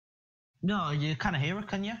No, you kind of hear it,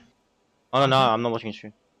 can you? Oh no, I'm not watching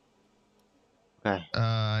stream. Okay.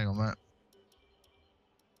 Hang on, mate.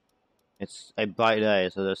 It's a bright day,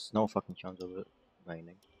 so there's no fucking chance of it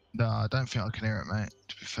raining. No, I don't think I can hear it, mate.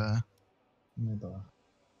 To be fair. No, bro.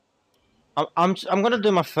 I'm gonna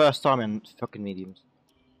do my first time in fucking mediums.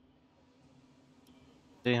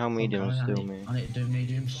 See how mediums Okay, do me. I need to do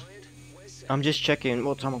mediums. I'm just checking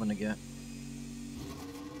what time I'm gonna get.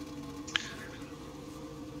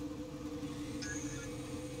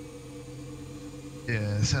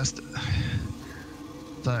 Yeah, so that's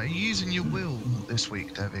so are you using your wheel this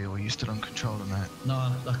week, Devi, or are you still on controller, mate? No,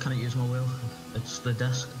 I can't use my wheel. It's the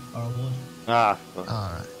desk, or I would. Ah, fuck.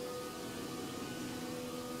 Alright.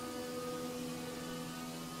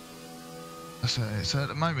 So at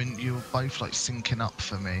the moment you're both like syncing up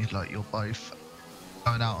for me, like you're both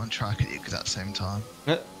going out on track at the exact same time.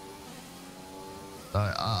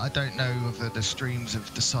 I don't know whether the streams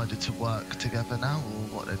have decided to work together now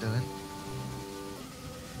or what they're doing.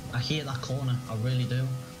 I hear that corner, I really do.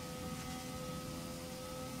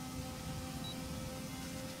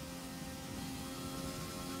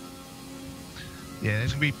 Yeah,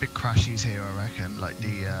 there's gonna be big crashes here, I reckon, like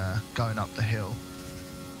the going up the hill.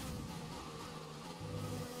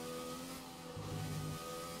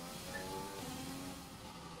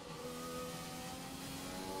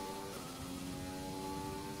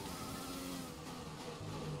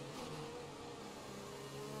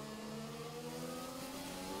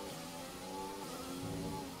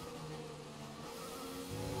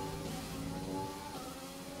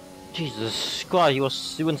 Jesus Christ,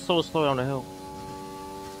 you went so slow down the hill.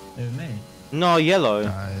 Who, me? No, yellow.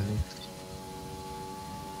 No.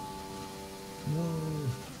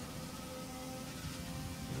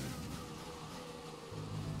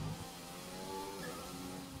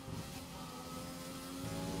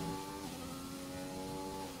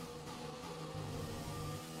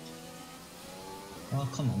 Oh,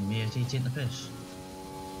 come on, mate, you taking the piss?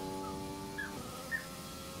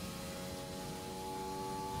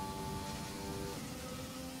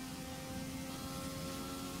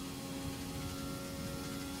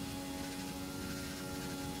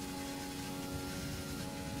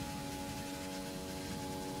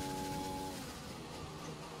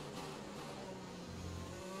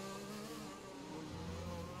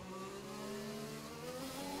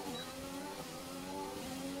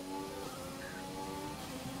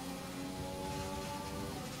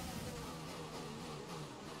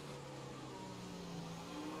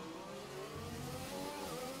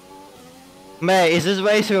 Mate, is this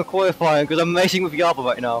racing or qualifying? Because I'm racing with Yarba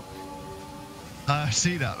right now. I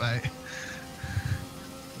see that, mate.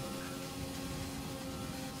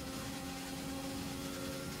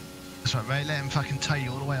 That's right, mate, let him fucking tow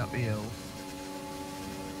you all the way up the hill.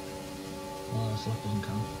 Oh, this lap doesn't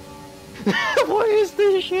count. What is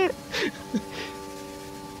this shit?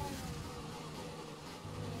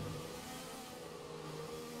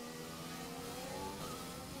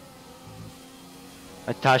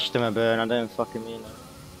 I touched him a bit and I didn't fucking mean it.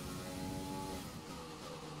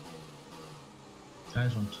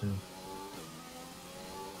 Guys on 2.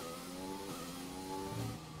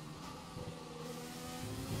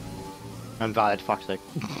 I'm valid, fuck's sake.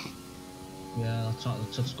 Yeah, that's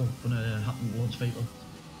gonna happen to loads of people.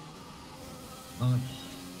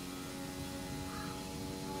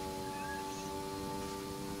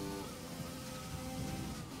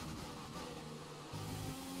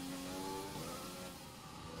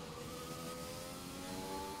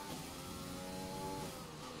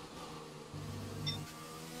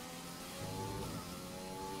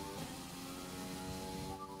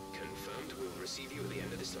 Confirmed, we'll receive you at the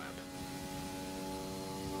end of this lap.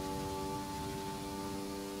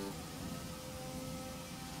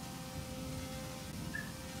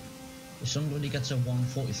 If somebody gets a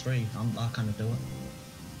 143, I kind of do it.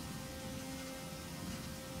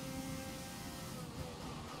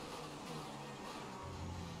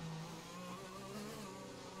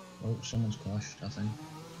 Oh, someone's crashed, I think.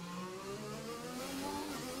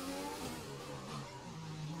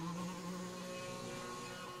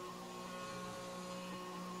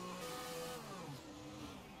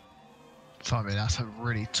 So I mean, that's a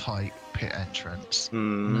really tight pit entrance.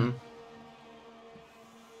 Hmm.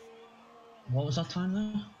 What was that time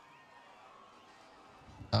there?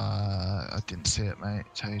 I didn't see it, mate,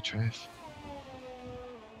 to tell you the truth.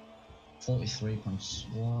 43 points.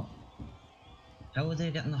 What? How are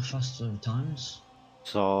they getting that faster times?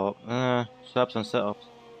 So, steps and setups.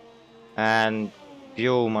 And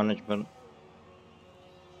fuel management.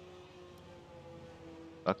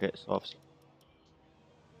 Buckets, obviously.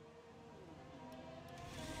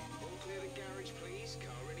 All clear the garage, please.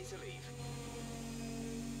 Car ready to leave.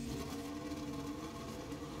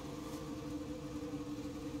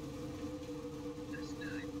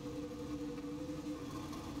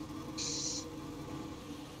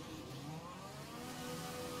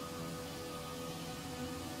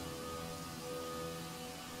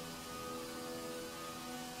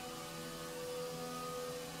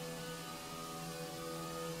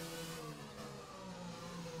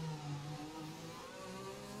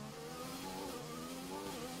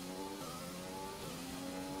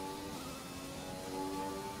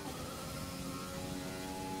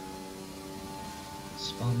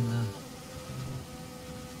 on there.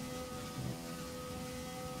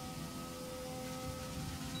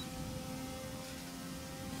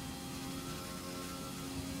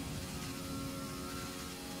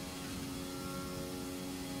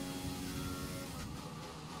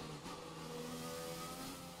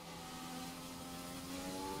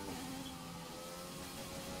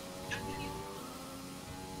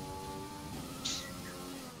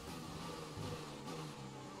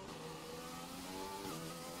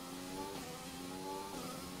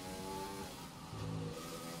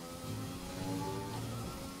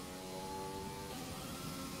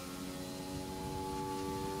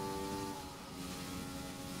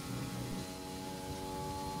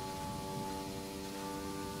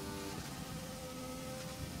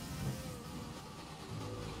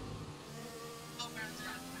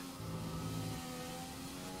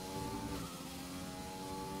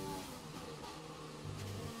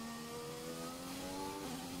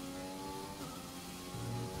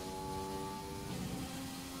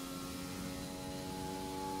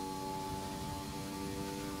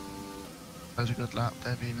 That was a good lap,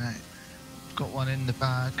 Debbie, mate. Got one in the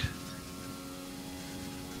bag.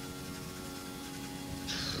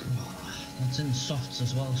 That's in softs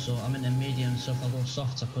as well, so I'm in the medium, so if I go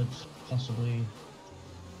softs I could possibly...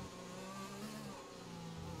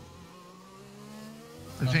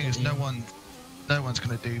 The thing is, no one's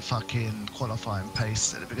gonna do fucking qualifying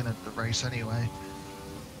pace at the beginning of the race anyway.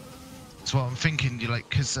 That's what I'm thinking. You like,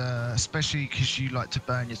 because especially because you like to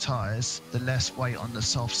burn your tyres, the less weight on the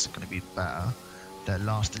softs are gonna be better. They'll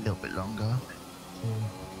last a little bit longer.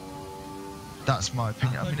 That's my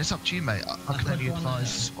opinion. I mean, it's up to you, mate. I can only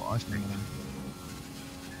advise what I think.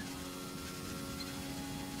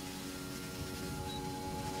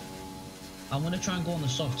 I'm gonna try and go on the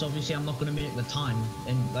softs. Obviously, I'm not gonna make the time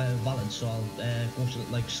in valid, so I'll go to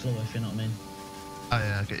like slower, if you know what I mean. Oh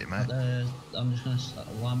yeah, I get you, mate. But, I'm just gonna.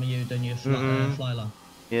 Why am you doing your fly lap?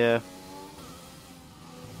 Yeah.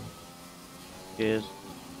 Cheers.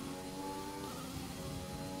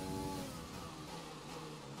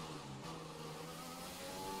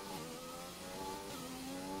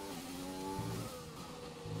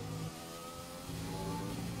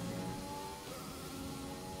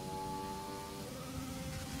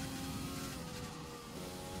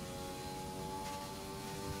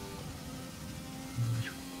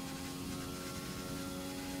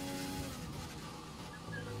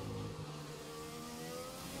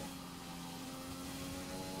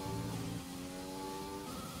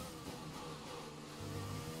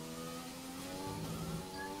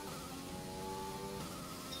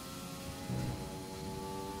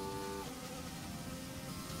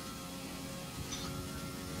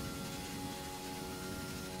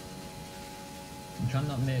 I'm trying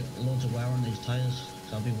not to make loads of wear on these tyres,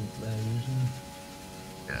 because I'll be using them.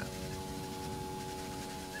 Yeah.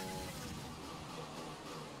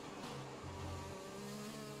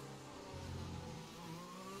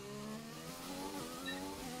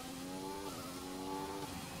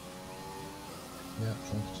 Yeah,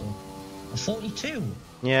 so. A 42?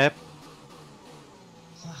 Yep.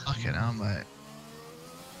 Fucking hell, mate.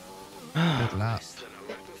 Good lap.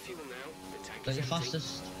 That's your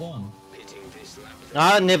fastest one?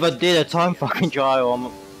 I never did a time fucking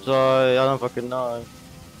trial, so I don't fucking know.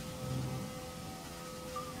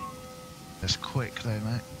 It's quick though,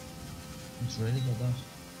 mate. It's really good,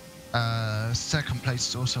 that. Second place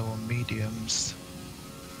is also on mediums.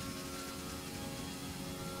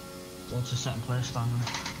 What's the second place standing?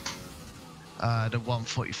 The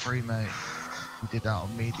 143, mate. We did that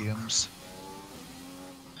on mediums.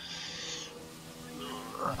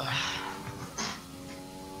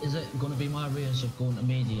 Is it going to be my race of going to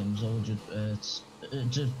mediums, or would you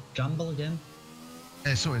just gamble again?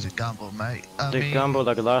 It's always a gamble, mate. I They mean, gambled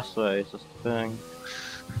like last race, that's the thing.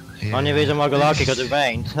 yeah. Only reason why I got lucky because it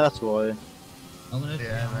rained, that's why. I'm gonna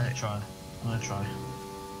try. I'm gonna try.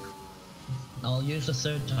 I'll use the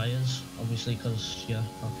third tyres, obviously, because yeah,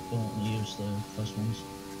 I don't want to use the first ones.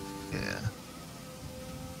 Yeah.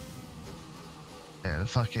 Yeah, the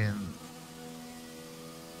fucking...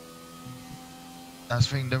 That's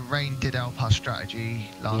the thing, the rain did help our strategy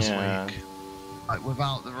last week. Like,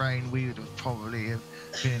 without the rain, we would have probably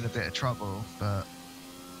been in a bit of trouble, but...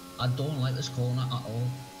 I don't like this corner at all.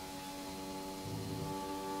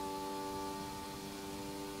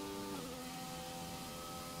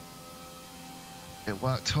 It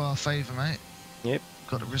worked to our favour, mate. Yep.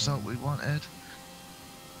 Got the result we wanted.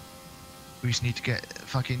 We just need to get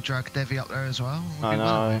fucking drag Devi up there as well. We'll I be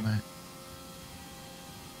well know. away, mate.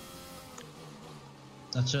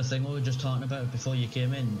 That's the thing we were just talking about before you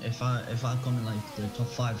came in. If I come in like the top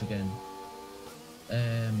 5 again,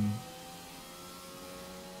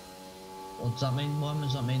 What does that mean, Mom?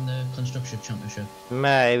 Does that mean the Construction Championship?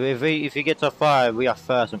 Mate, if you get top 5, we are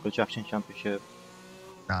first in Construction Championship.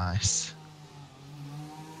 Nice.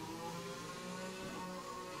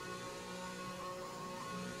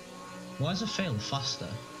 Why does it feel faster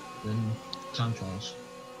than time trials?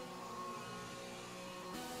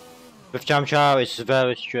 With Jam Chow, it's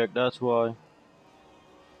very strict, that's why.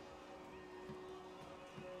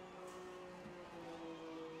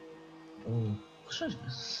 Oh,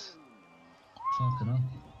 fucking hell,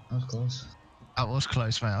 that was close. That was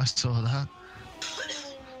close, mate. I saw that.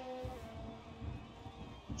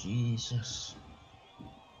 Jesus.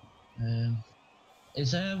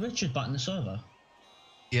 Is Richard back in the server?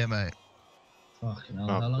 Yeah, mate. Fucking hell,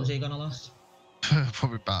 Oh, how long cool. is he gonna last?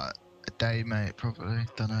 Probably about a day, mate. Probably.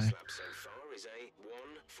 Don't know. Lap so far is a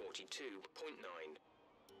 1:42.9.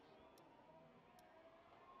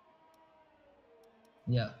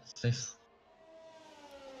 Yeah, 5th.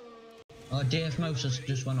 Oh, DF Moses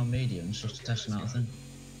just went on mediums just to test him out, I think.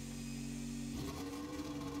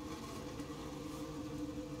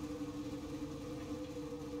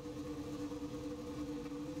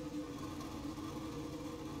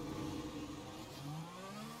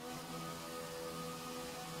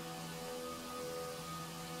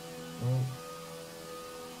 Oh.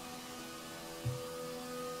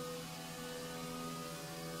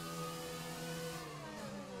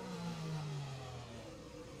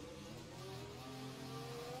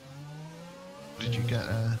 Did you get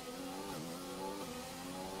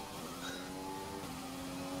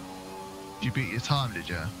Did you beat your time, did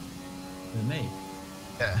you? With me?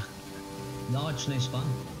 Yeah. No, I just need span.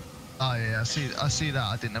 Oh yeah, I see that.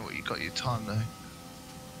 I didn't know what you got your time though.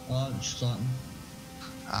 Oh, just starting.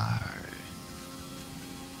 Oh.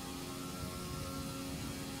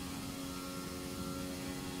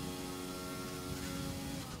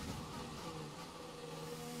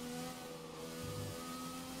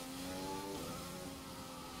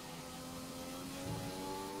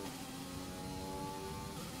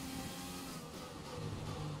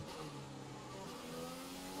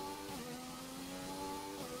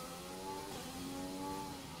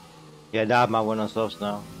 Yeah, that my winner softs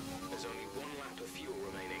now. There's only 1 lap of fuel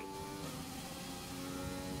remaining.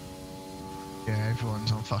 Yeah,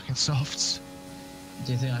 everyone's on fucking softs.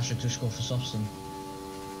 Do you think I should just go for softs then?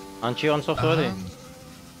 Aren't you on softs already?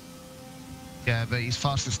 Yeah, but his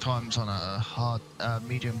fastest time's on a hard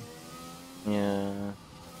medium. Yeah.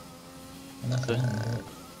 That's fine, but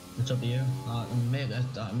it's up to you. I can make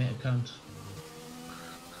it count.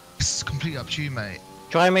 It's completely up to you, mate.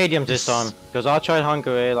 Try mediums this time, because I tried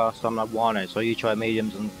Hungary last time and I won it, so you try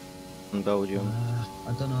mediums in Belgium.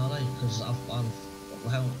 I don't know, like, because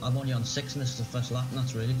I'm only on 6 and this is the first lap, and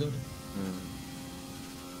that's really good.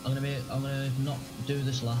 I'm gonna not do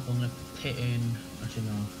this lap. I'm gonna pit in. Actually,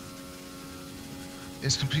 no.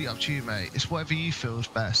 It's completely up to you, mate. It's whatever you feel is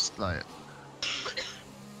best. Like,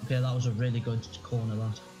 Okay, that was a really good corner,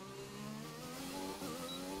 that.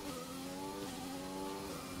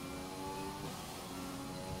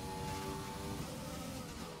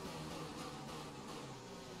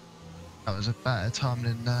 that was a better time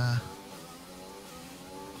than.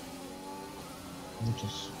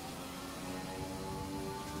 Just.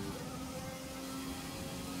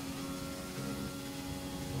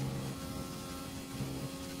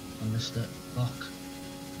 I missed it. Fuck.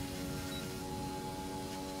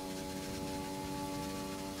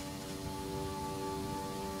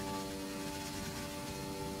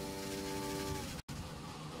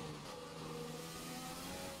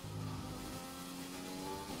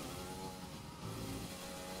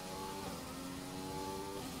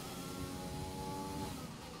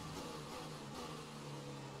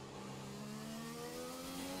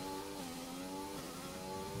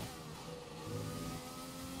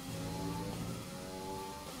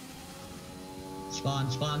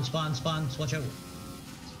 Spawn, watch out.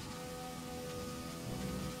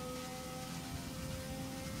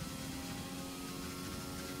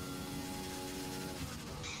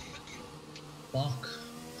 Fuck.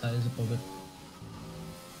 Tires are buggered.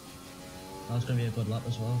 That's gonna be a good lap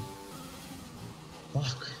as well.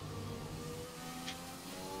 Fuck.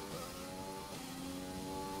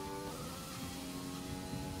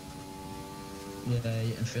 Yeah,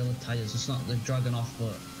 you can feel the tires. It's not, they're dragging off,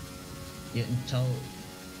 but you can tell.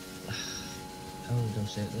 How do I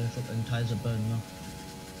say it? The fucking tires are burning up.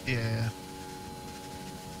 Yeah.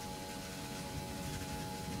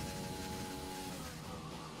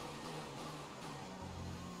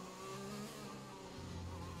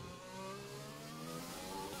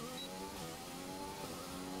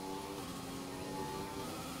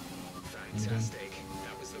 Fantastic.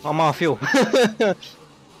 I'm out of fuel. I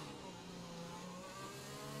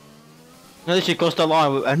literally crossed the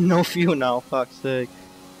line with no fuel now, fuck's sake.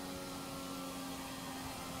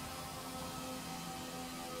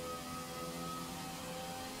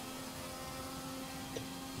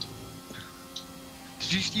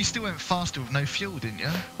 You still went faster with no fuel, didn't you?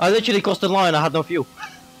 I literally crossed the line, I had no fuel.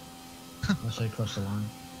 I say cross the line.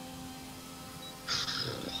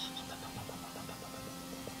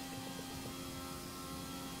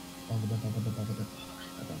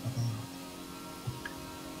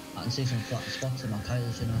 I can see some flat spots in my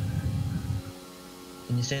tyres, you know.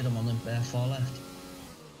 Can you see them on the far left?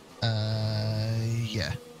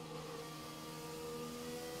 Yeah.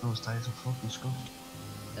 Those tyres are fucking scuffed.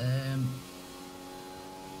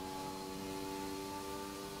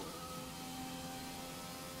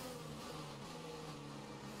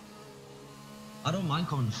 I don't mind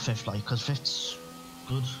coming fifth, like, because fifth's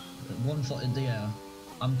good. 1 foot in the air.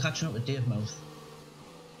 I'm catching up with Dave Mouth,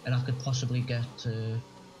 and I could possibly get to.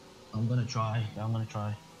 I'm gonna try. Yeah, I'm gonna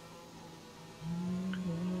try.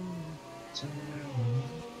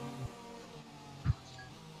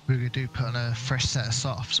 We're gonna put on a fresh set of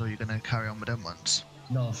softs, or you're gonna carry on with them ones?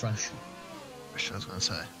 No, fresh. Fresh, I was gonna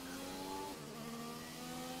say.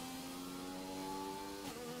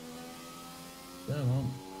 Yeah, well.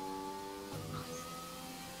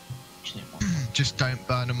 Just don't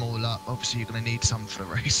burn them all up. Obviously, you're gonna need some for the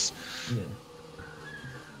race. Yeah.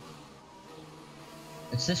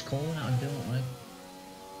 It's this cold now, I don't like.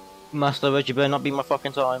 Master, you better not be my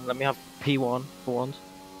fucking time. Let me have P1 for once.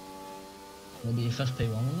 Maybe your first P1,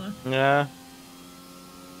 wasn't it? Yeah.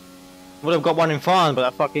 Would have got one in front, but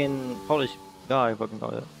that fucking Polish guy fucking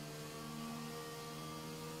got it.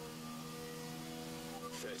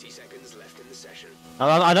 30 seconds left in the session.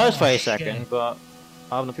 I know it's 30 shit. seconds, but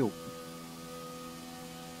I have no fuel.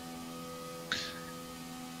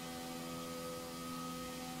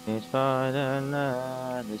 It's Friday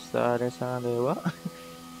night, it's Saturday, Sunday, what?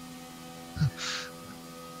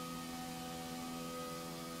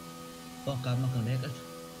 Fuck, I'm not gonna make it.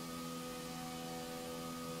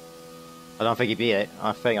 I don't think he beat it.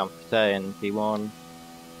 I think I'm saying P1.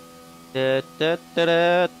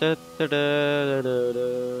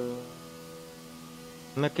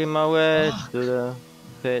 Making my way to the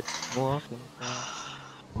pit, walking.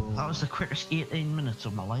 That was the quickest 18 minutes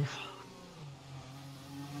of my life.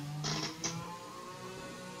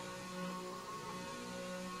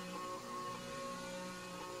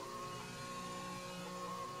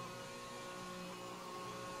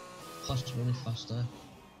 Possibly faster.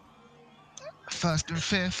 First and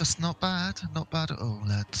fifth, that's not bad. Not bad at all,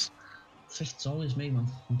 lads. Fifth's always me, man.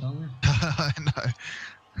 I'm telling you. I know.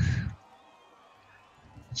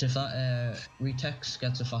 So if that Retex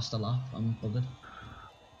gets a faster lap, I'm buggered.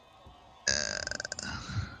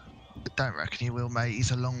 Don't reckon he will, mate.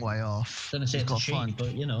 He's a long way off. Gonna say He's it's a got she, fun.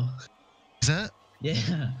 but you know. Is it?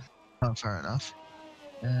 Yeah. Oh, fair enough.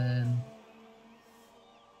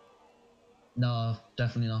 No,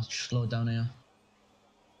 definitely not. Just slow down here.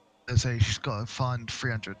 I say she's got to find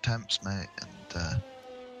 300 attempts, mate, and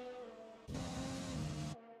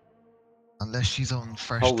unless she's on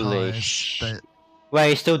fresh Holy tyres, sh! Wait,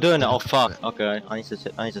 he's still doing it? Oh fuck! it. Okay, I need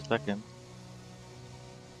to check him.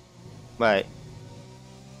 Wait.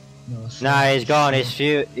 No, slow Nah, down, he's gone.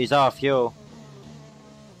 slow. He's out of fuel.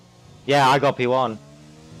 Yeah, I got P1.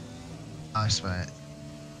 Nice, mate.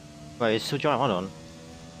 Wait, it's still giant. Hold on.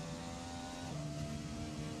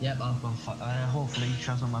 Yep, I've gone hopefully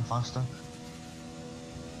Chasm went faster.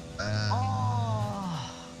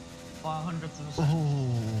 Oh, 500th of a second.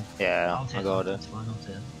 Oh, Yeah, I'll take I got that, it. that's fine, I'll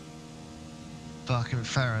take it. fucking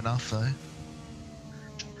fair enough, though.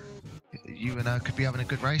 You and her could be having a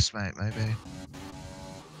good race, mate, maybe.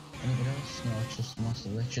 Anybody else? No, it's just Master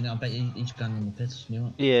Rich. And I bet he's gone in the pits, you know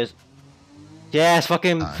what? He is. Yes,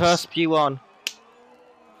 fucking Nice. first P1.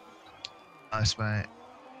 Nice, mate.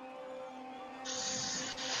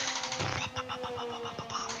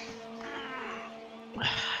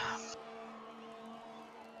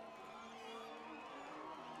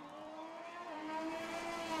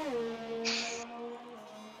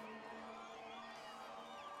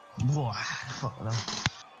 Whoa, fuck it up.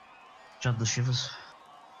 Jad the shivers.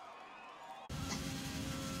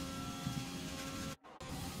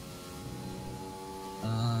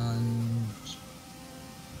 And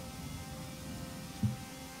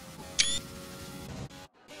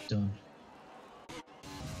done.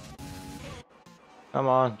 Come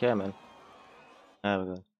on, get him in. There we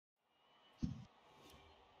go.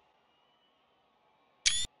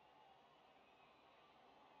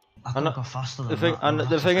 I could have got faster than The thing, that. and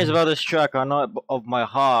the thing is about this track, I know it of my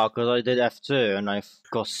heart because I did F2 and I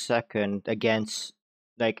got second against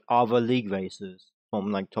like other league races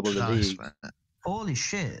from like top of the Nice, league. man. Holy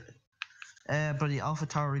shit. Buddy, Alpha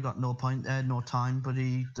Tauri got no point, no time.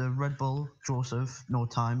 Buddy, the Red Bull, Joseph, no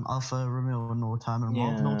time. Alpha Romeo, no time. And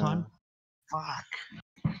Rob, no time. Fuck.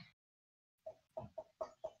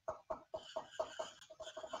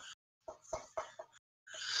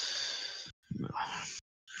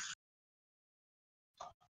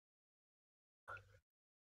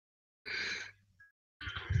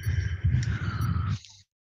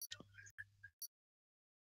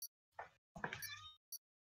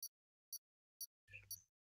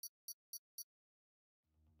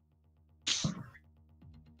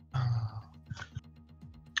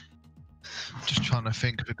 Just trying to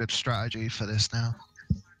think of a good strategy for this now.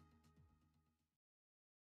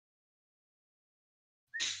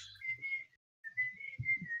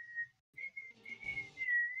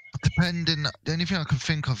 Depending, the only thing I can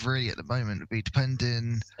think of really at the moment would be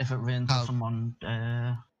depending. If it rains, how- if someone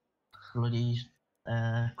bloody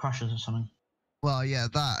crashes or something. Well, yeah,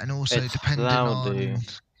 that, and also It's depending cloudy. on.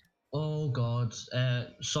 Oh god,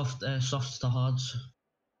 softs to hards.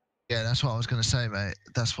 Yeah, that's what I was going to say, mate.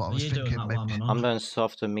 That's what I Are was you thinking. doing that Maybe. one or not? I'm doing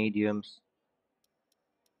softer mediums.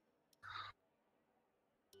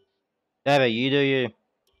 Yeah, but you do you.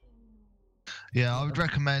 Yeah, I would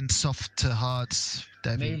recommend soft to hards,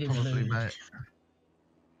 Debbie, Mediums, probably, mediums. mate.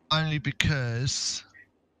 Only because,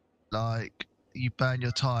 like, you burn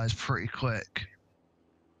your tyres pretty quick.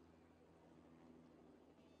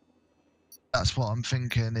 That's what I'm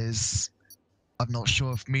thinking is, I'm not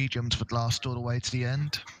sure if mediums would last all the way to the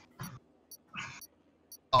end.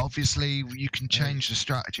 Obviously, you can change the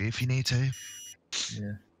strategy if you need to.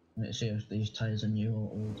 Yeah. Let's see if these tyres are new or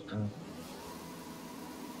old. Oh.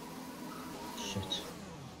 Shit.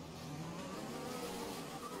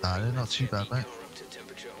 Nah, they're not too bad, mate. Up to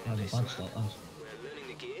temperature That on was this a bad lap. start, that. We're learning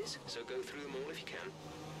the gears, so go through them all if you can.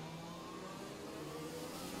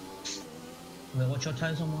 Wait, what's your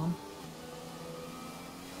tyres on, man?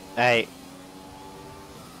 Hey,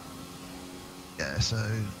 Yeah, so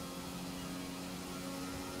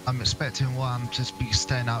I'm expecting Wham to be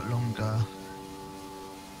staying out longer.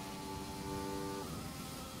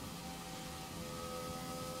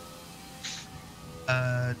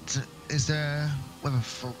 Is there weather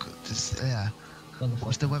forecast? Yeah.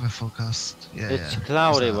 What's the weather forecast? Yeah, it's yeah.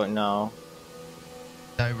 cloudy What's that? right now.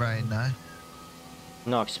 No rain, no.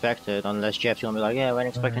 Not expected, unless Jeff's gonna be like, yeah, we're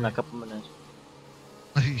expecting a couple minutes.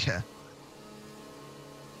 Yeah.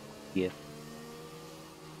 Yeah.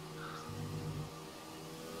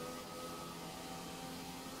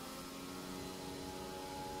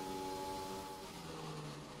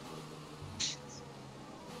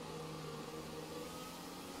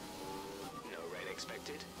 No rain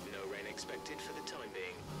expected. No rain expected for the time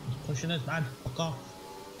being. He's pushing us, man. Fuck off.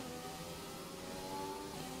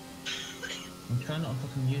 I'm trying not to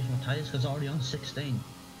fucking use my tyres because I'm already on 16.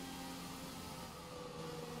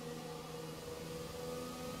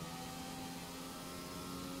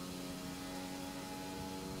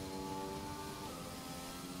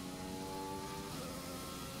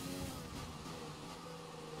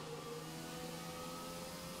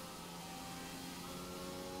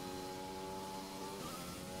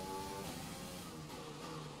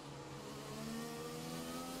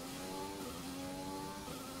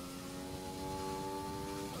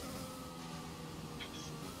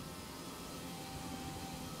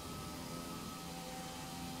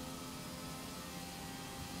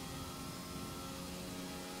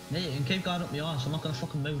 Yeah, you can keep going up your arse. I'm not gonna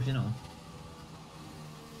fucking move, you know.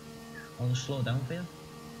 I'll just slow down for you.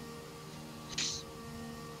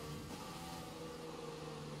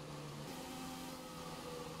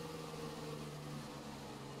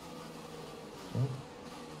 Oh.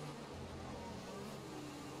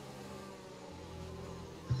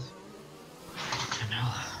 Fucking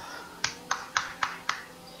hell.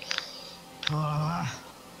 Ah.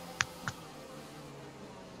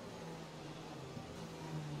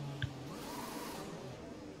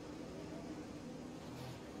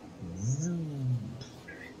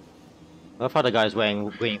 I thought the guy's wearing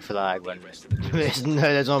green flag when there's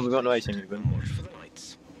no got no racing even. Watch for the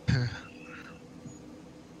lights.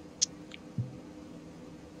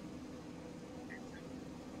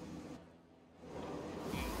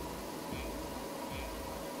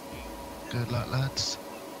 Good luck, lads.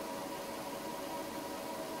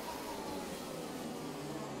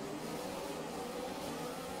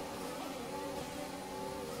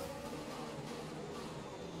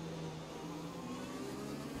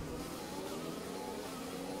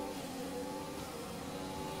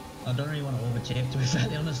 I don't really want to overtake, to be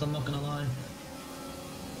fairly honest, I'm not gonna lie.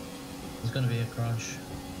 There's gonna be a crash.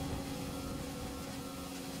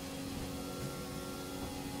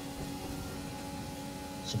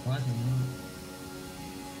 Surprisingly not.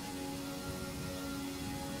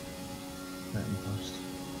 Let me past.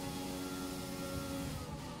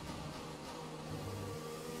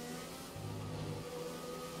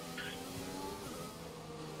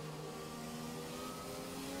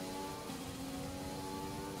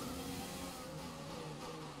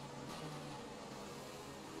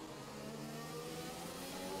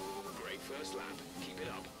 Great first lap. Keep it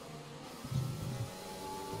up.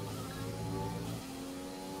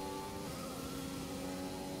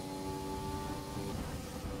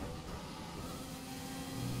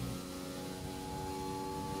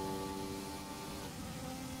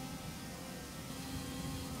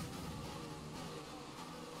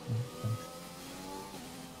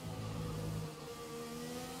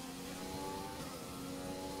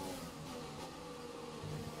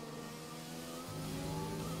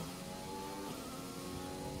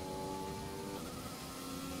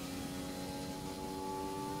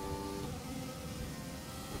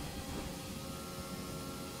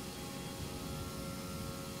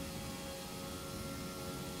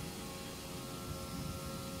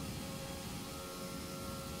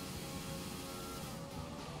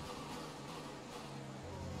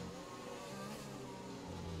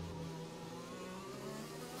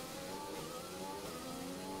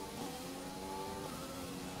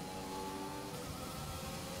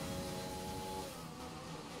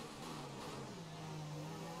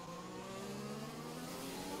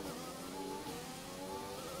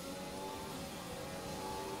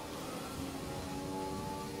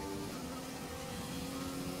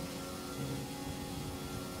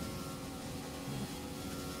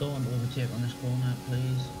 Don't overtake on this corner,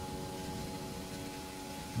 please.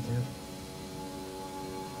 Thank you.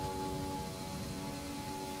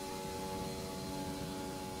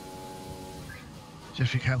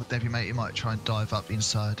 If you can with Debbie, mate, you might try and dive up the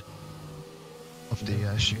inside of the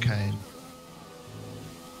chicane.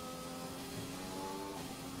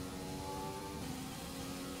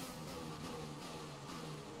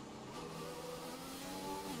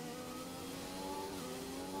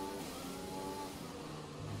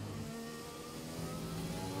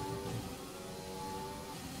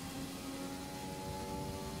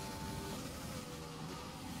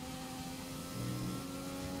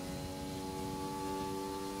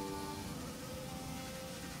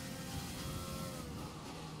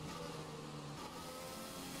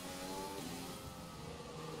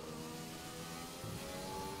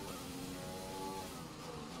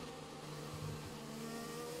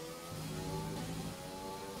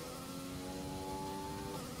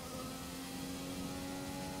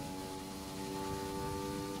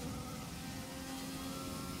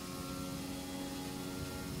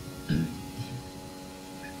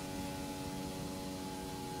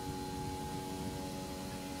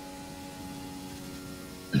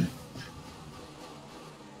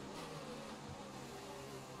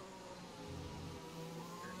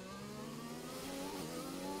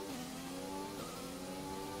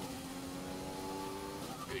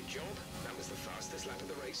 Good job. That was the fastest lap of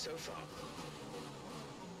the race so far.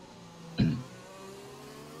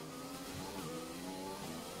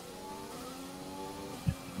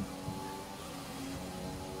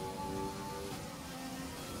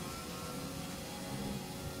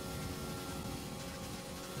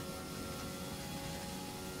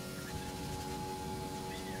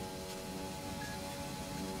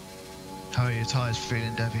 How are your tyres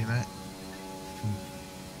feeling, Debbie, mate?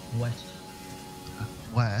 Wet.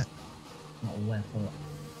 Wet? Not wet, but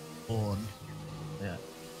Worn? yeah.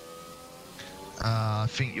 I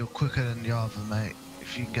think you're quicker than the other, mate.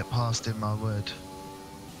 If you can get past him, I would.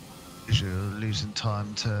 Because you're losing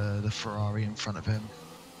time to the Ferrari in front of him.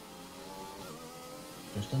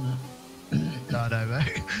 Just done it. No, no,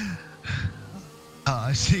 mate. Oh,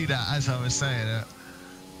 I see that as I was saying it.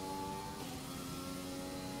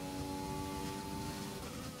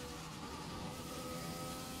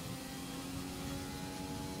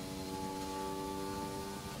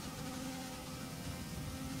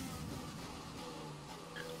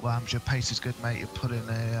 Whams, your pace is good, mate. You're putting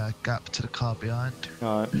a gap to the car behind.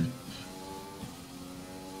 Alright. The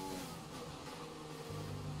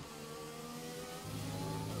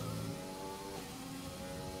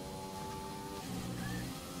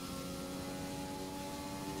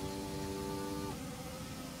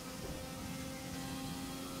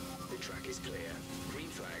track is clear. Green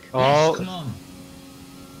flag. Oh, Come on.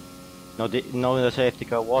 no, the safety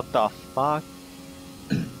car. What the fuck?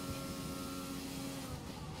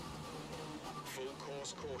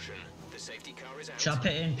 Caution, the safety car is out. Chop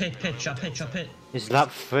it in, pit, chop it. It's lap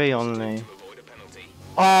 3 only. To avoid a penalty.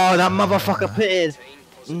 Oh, that motherfucker pitted!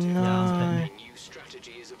 Maintain positive No. I'm A new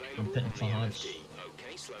strategy is available pitting on for the hards. LFD.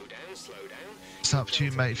 Okay, slow down. It's up to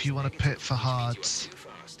you, mate. If you want to pit for hards. Speed you up too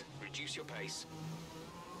fast. Reduce your pace.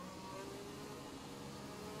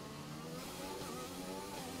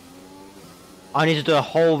 I need to do a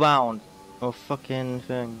whole round of fucking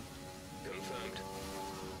thing. Confirmed.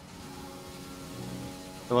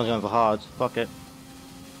 Everyone's going for hards. Fuck it.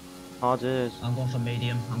 Hards it is. I'm going for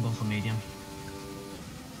medium.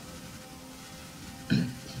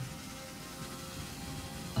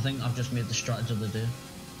 I think I've just made the strategy of the day.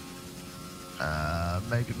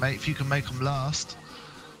 Maybe, mate, if you can make them last.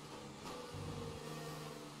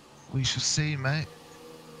 We shall see, mate.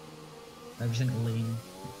 Everything lean.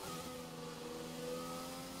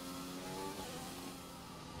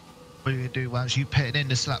 What are you going to do once you pitted in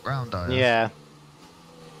this lap round, are you? Yeah.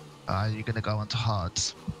 You're going to go on to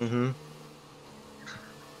hards. Mhm.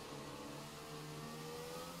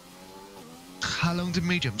 How long do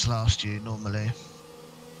mediums last you normally?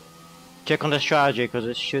 Check on the strategy because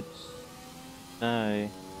it should. No.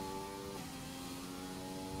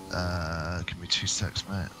 Give me 2 secs,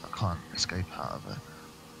 mate. I can't escape out of it.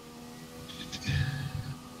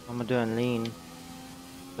 I'm doing lean.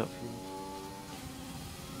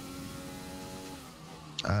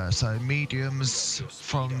 So mediums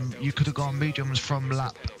from, you could have gone mediums from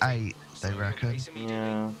lap 8, they reckon.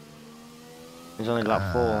 Yeah. It's only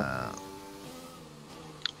lap 4.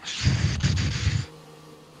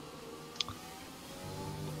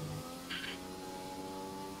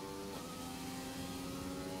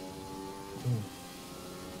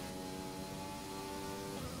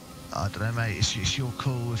 I don't know, mate. It's your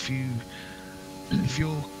call. If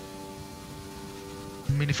you're,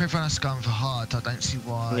 I mean, if everyone else is going for hard, I don't see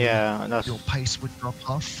why your pace would drop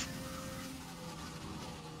off.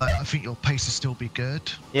 I think your pace will still be good.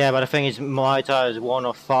 Yeah, but the thing is, my tire is one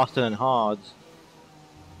off faster than hards.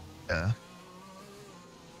 Yeah.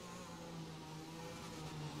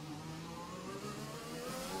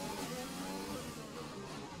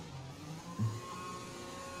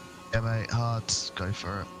 Yeah, mate. Hards, go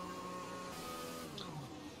for it.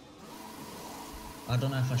 I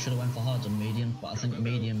don't know if I should have went for hards or medium, but I think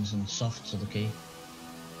mediums and softs are the key.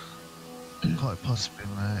 Quite possibly,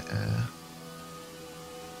 mate. Yeah.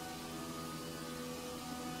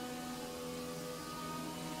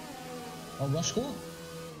 Oh,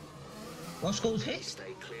 Roscoe's hit.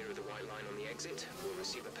 Stay clear of the white line on the exit. We'll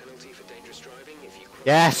receive a penalty for dangerous driving if you cross.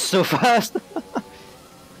 Yes, so fast!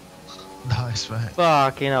 Nice, mate.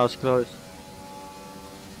 Fucking hell, it's close.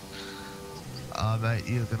 Mate,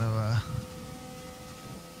 you're gonna.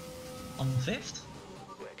 On 5th?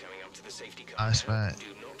 We're coming up to the safety car. Nice, mate.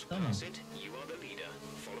 Do not pass it. You are the leader.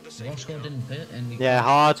 Follow the safety Roscoe car. didn't pit and Yeah,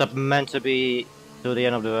 hards are meant to be till the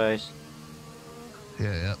end of the race.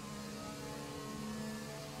 Yeah.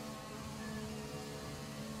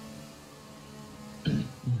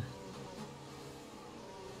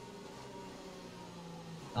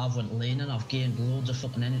 I've went lean and I've gained loads of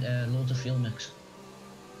fuel mix.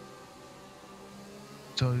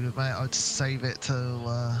 So, mate, I'd save it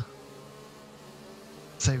till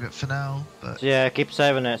save it for now. But Yeah, keep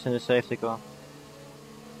saving it, it's in the safety car.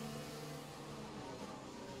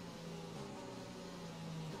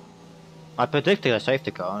 I predicted a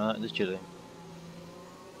safety car, literally.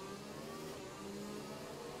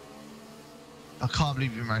 I can't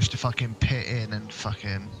believe you managed to fucking pit in and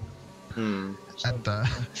fucking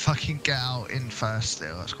fucking get out in first.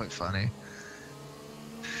 Still, that's quite funny.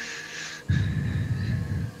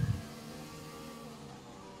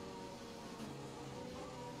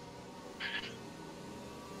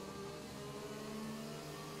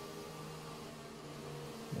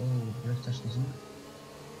 Oh, drift test, isn't it?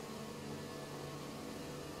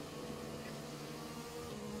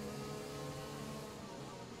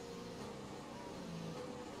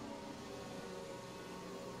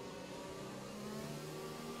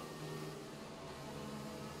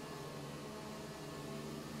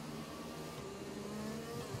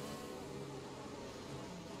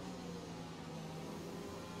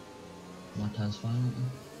 My tire's fine, aren't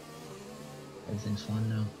they? Everything's fine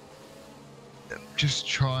now. Just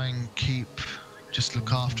try and just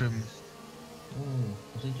look after him. Oh,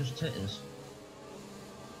 has he just hit us?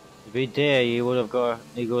 If he did, he would have got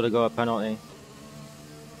a penalty.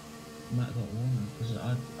 Might have got warmer, because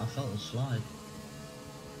I felt a slide.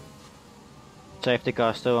 Safety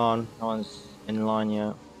car still on, no one's in line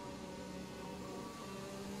yet.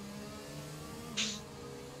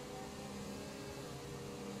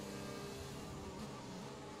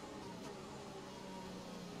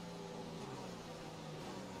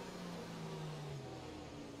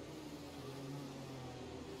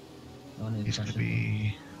 nearly He's gonna crashed into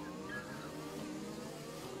him.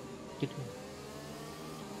 be.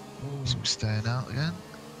 Oh. He's staying out again.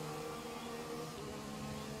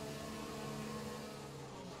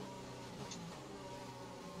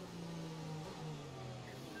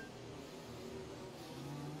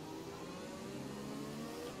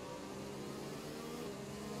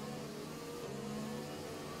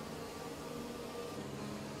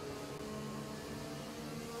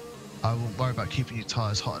 I won't worry about keeping your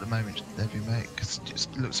tyres hot at the moment, Debbie, mate, because it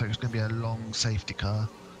just looks like it's going to be a long safety car.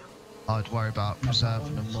 I'd worry about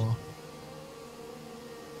preserving them more.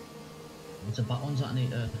 It's the back ones that I need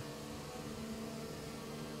to...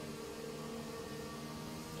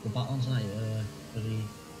 The back ones that I need to... Really...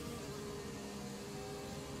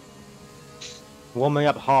 Warming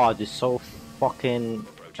up hard is so fucking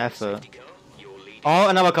effort. Oh,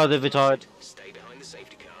 another car they've retired.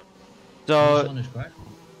 This one is great.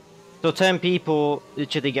 So 10 people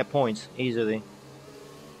literally get points easily.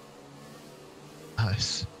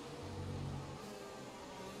 Nice.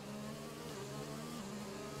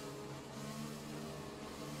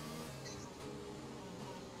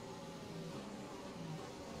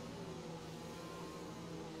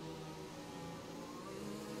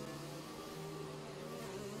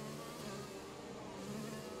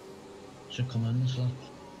 Should come in this lap.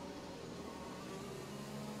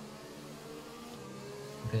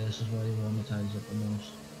 Okay, this is where you warm the tyres up the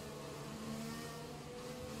most.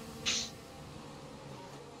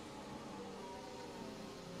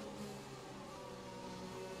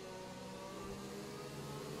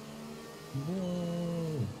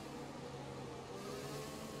 Whoa!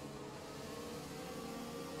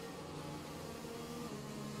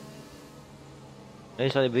 At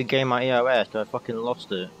least I regained my EOS, but I fucking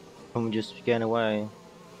lost it from just getting away.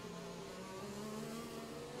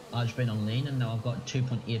 I've just been on lean and now I've got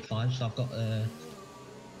 2.85, so I've got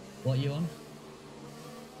what are you on?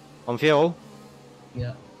 On fuel,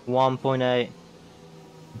 Yeah, 1.8.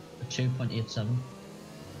 2.87.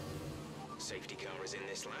 Safety car is in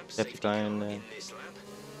this lap. Safety Safety car car in there. in this lap.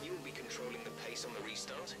 You will be controlling the pace on the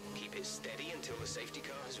restart. Keep it steady until the safety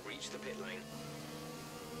car has reached the pit lane.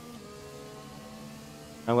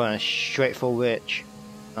 I'm going straight for Rich.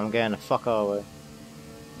 I'm getting the fuck out of the way.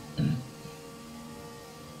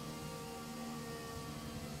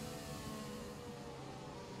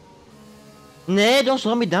 Nah, don't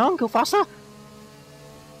slow me down, go faster!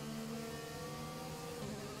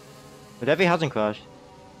 But Evie hasn't crashed.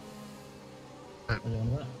 What are you on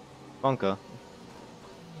about? Bunker.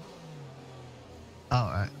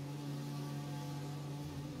 Alright.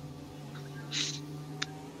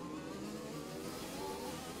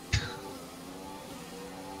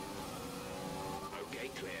 Okay,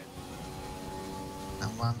 clear.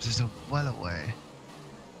 And Wams is well away.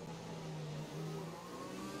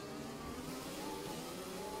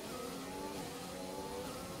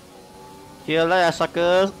 See you later,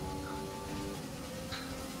 suckers!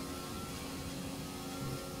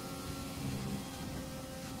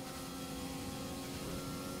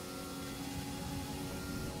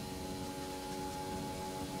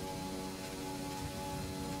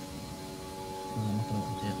 No, I'm not gonna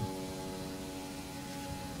want to do it.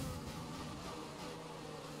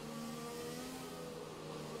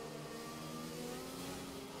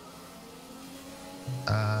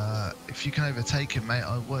 If you can overtake him, mate,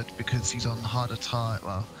 I would, because he's on harder tyre.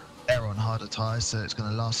 Well, they're on harder tyres, so it's going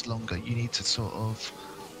to last longer. You need to sort of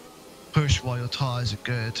push while your tyres are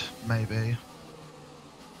good, maybe.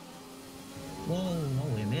 Whoa, no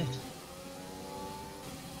way, mate.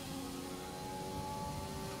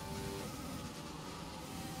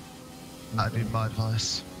 That'd be my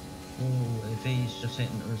advice. Oh, if he's just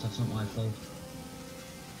hitting us, that's not my fault.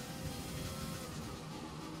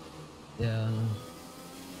 Yeah, I know.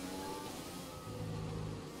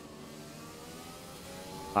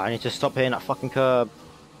 I need to stop hitting that fucking curb.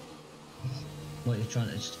 What, you're trying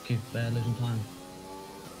to just keep losing time?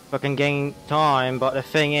 Fucking gain time, but the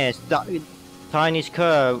thing is, that tiny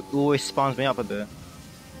curve always spawns me up a bit.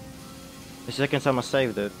 The second time I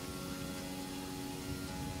saved it.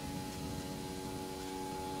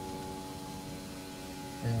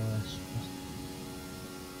 Yeah, that's...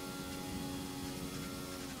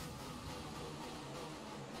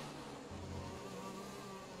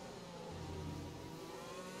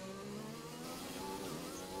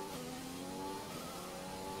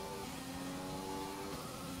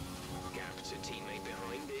 Gap to teammate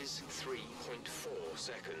behind is 3.4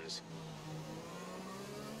 seconds.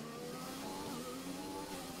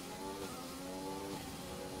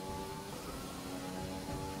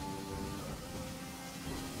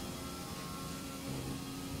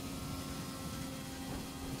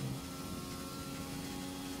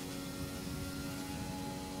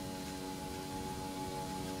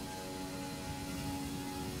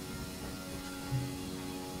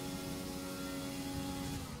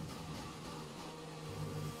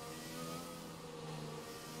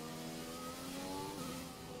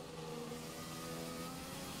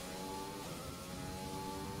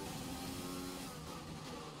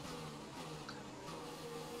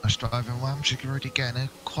 nice driving one. You're already getting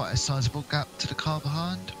quite a sizable gap to the car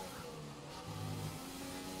behind.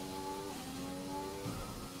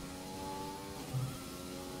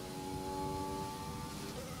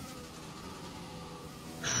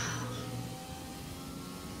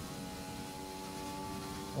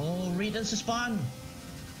 Oh, read us a span.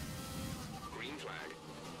 Green flag.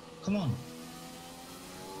 Come on.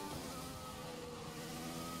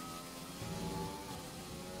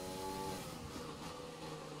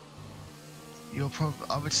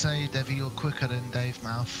 I would say, Devi, you're quicker than Dave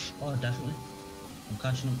Mouth. Oh, definitely. I'm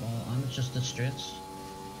catching up all, and it's just the straights.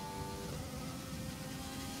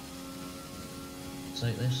 It's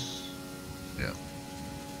like this. Yeah.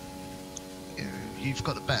 You've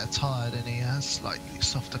got the better tyre than he has, like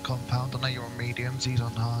softer compound. I know you're on mediums, he's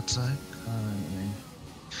on hard, so. I know what you mean.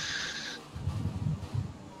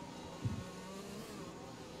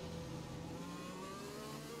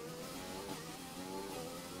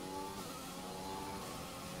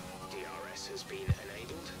 DRS has been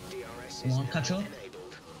enabled. DRS Come is on, now catch up.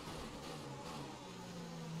 enabled.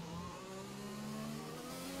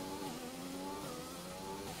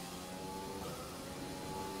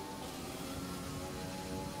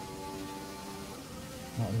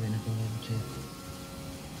 Not really gonna go over to you.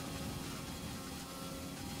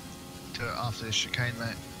 Do it after this chicane,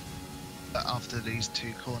 mate. After these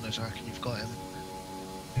two corners, I reckon you've got him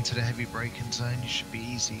into the heavy braking zone. You should be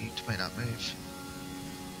easy to make that move.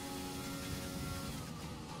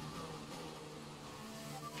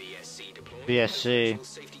 VSC deployed. VSC. Virtual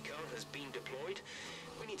safety car has been deployed.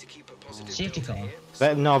 We need to keep a positive Safety delta car? here,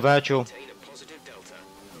 But no, virtual. maintain a positive delta.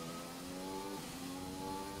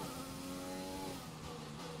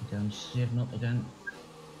 Okay, I'm saving up again.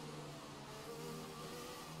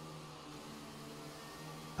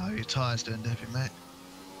 How are your tyres doing, Debbie, mate?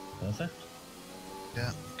 Perfect.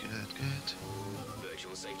 Yeah, good.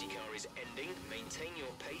 Virtual safety car is ending. Maintain your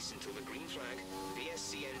pace until the green flag.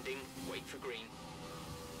 VSC ending. Wait for green.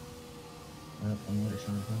 Yep, I'm already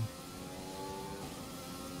trying to go.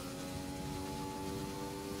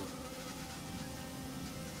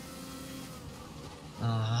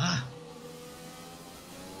 Ah!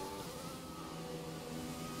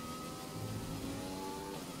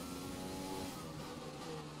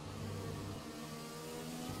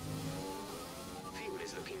 Fuel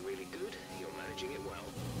is looking really good. You're managing it well.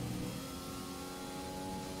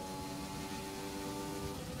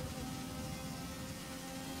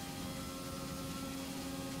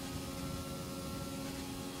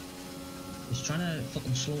 He's trying to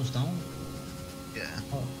fucking slow us down. Yeah.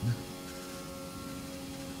 Oh.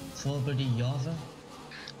 For bloody Java.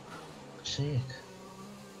 Sake.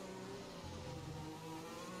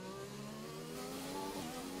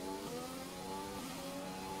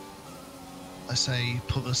 I say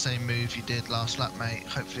pull the same move you did last lap, mate.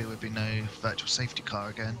 Hopefully there would be no virtual safety car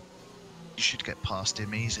again. You should get past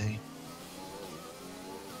him easy.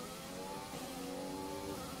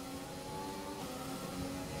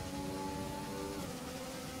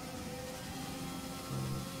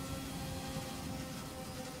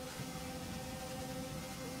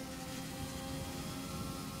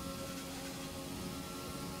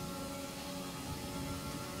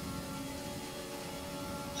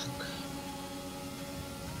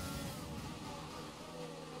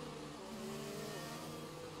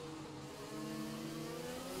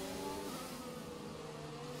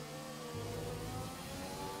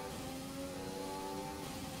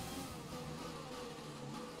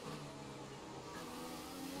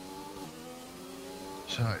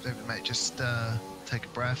 So, David, mate, just take a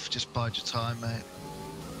breath, just bide your time, mate.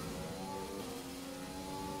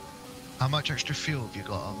 How much extra fuel have you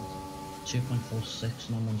got on? 2.46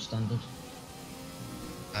 and I'm on standard.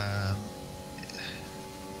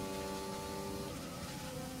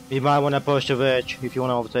 You might want to push the edge if you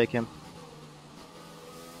want to overtake him.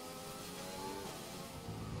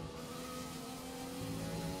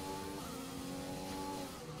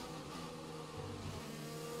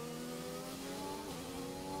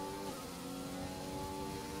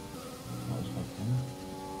 That was quite fun.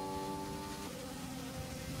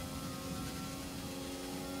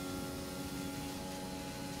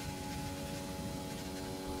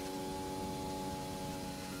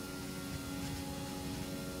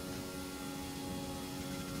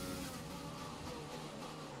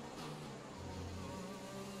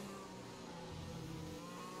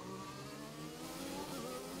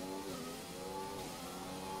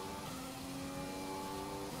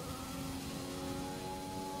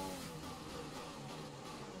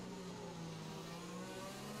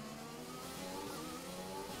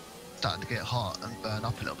 Starting to get hot and burn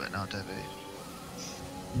up a little bit now, Debbie.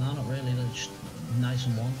 No, not really. They're just nice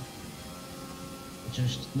and one.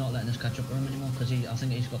 Just not letting us catch up with him anymore because I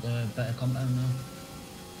think he's got the better compound now.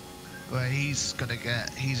 Well, he's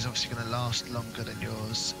obviously gonna last longer than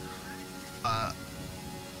yours.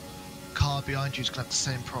 Car behind you is gonna have the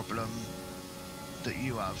same problem that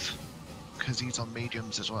you have because he's on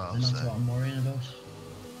mediums as well. And that's what I'm worrying about.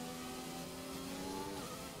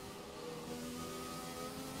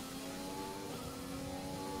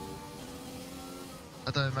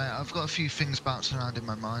 I don't know, mate. I've got a few things bouncing around in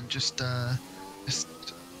my mind. Just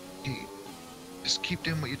keep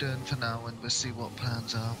doing what you're doing for now, and we'll see what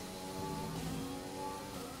plans are.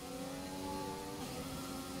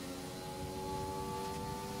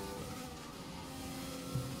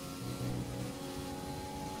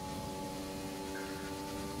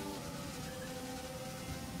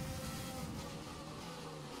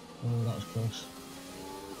 Oh, that was close.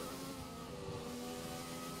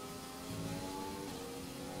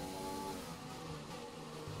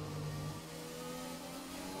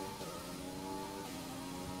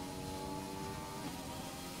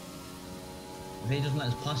 If he doesn't let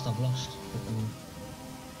us past, I've lost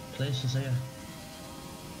places here.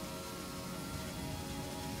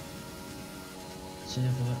 See if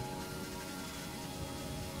I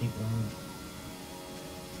keep going.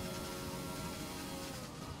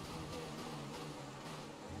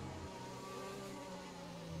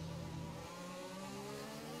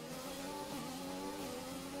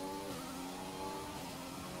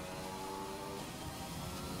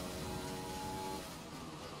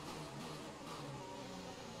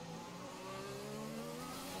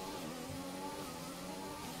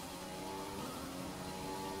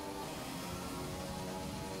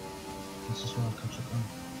 This is where I'll catch up on.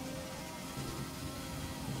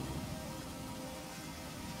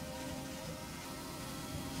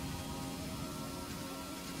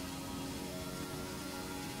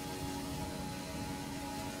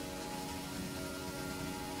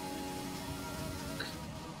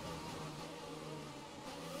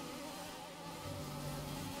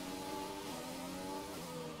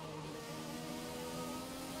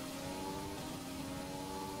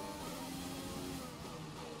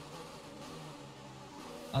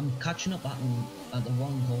 I'm catching up at the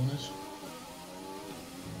wrong corners.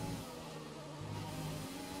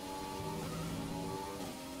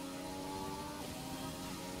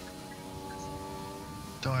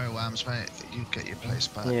 Don't worry, Whams, mate. You get your place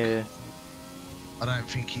back. Yeah. I don't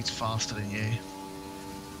think he's faster than you.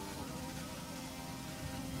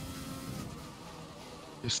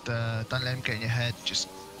 Just don't let him get in your head. Just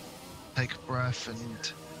take a breath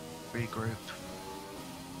and regroup.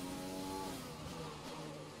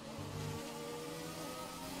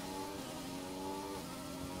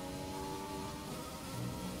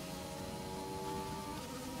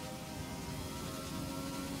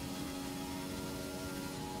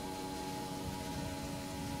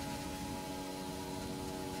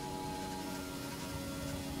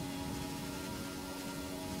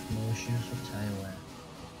 No issues with tyre wear.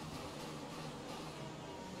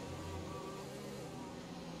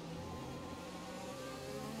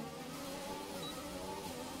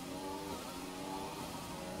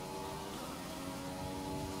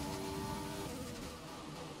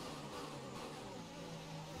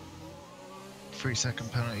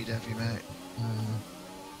 Three-second penalty, Devi, mate.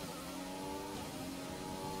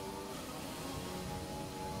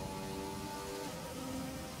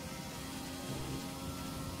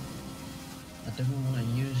 I don't want to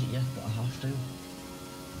use it yet, but I have to.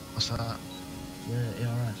 What's that? The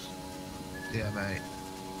ARS. Yeah, mate.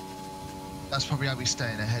 That's probably how we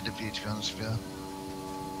staying ahead of you, to be honest with you.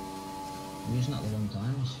 I'm using that the wrong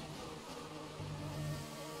times.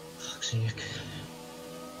 Fuck's sake.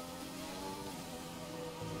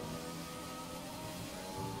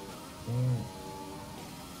 Oh.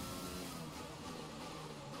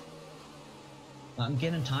 I'm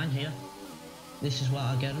getting time here. This is what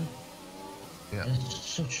I'm getting. Yeah. It's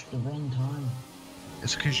such the wrong time.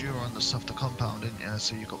 It's because you were on the softer compound, didn't you?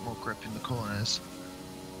 So you got more grip in the corners.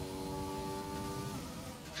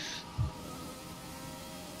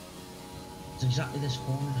 It's exactly this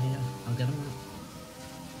corner here. I'll get him out.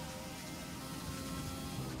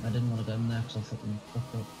 I didn't want to get him there because I fucking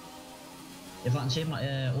fucked up. If I can save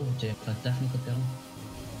my overtake, I definitely could get him.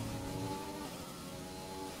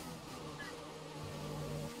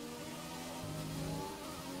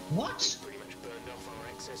 What? Pretty much burned off our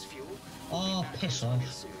excess fuel. Oh, piss off.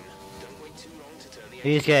 Soon. Don't wait too long to turn the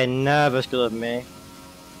He's getting nervous because of me.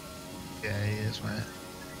 Yeah, he is, mate.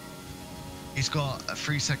 He's got a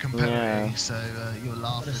 3-second penalty, Yeah. so you're What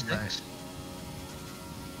laughing, is mate. this?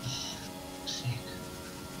 Oh, fuck's sake.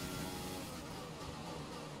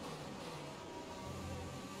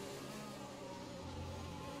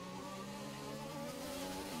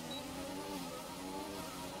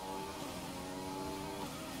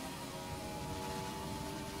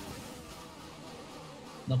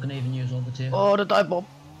 Not gonna even use overtake. Oh, the dive bomb.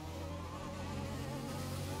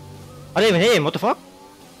 I didn't even hit him, what the fuck?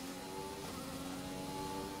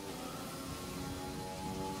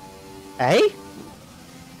 Hey?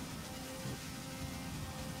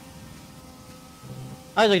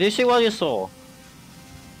 Isaac, did you see what you saw?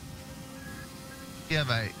 Yeah,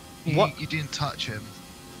 mate. You didn't touch him.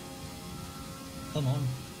 Come on.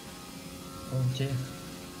 Overtake.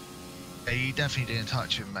 Yeah, you definitely didn't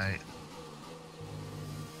touch him, mate.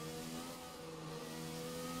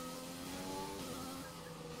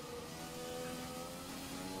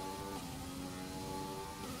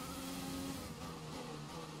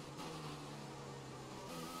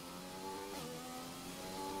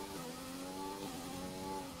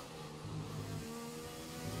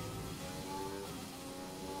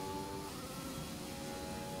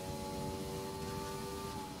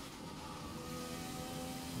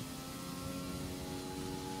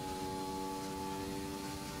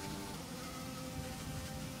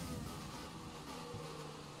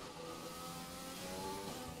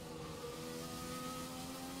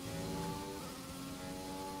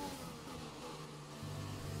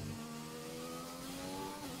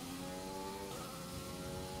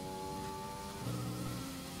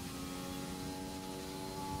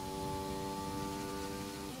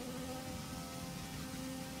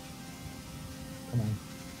 Come on.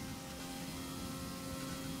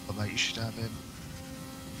 Oh, mate, you should have him.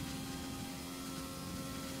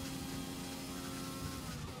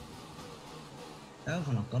 How have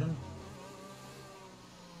I not got him?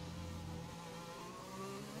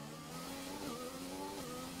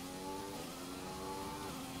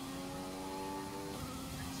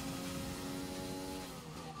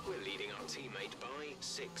 We're leading our teammate by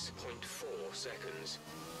 6.4 seconds.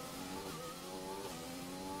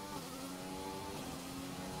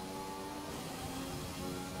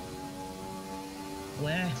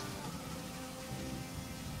 Where?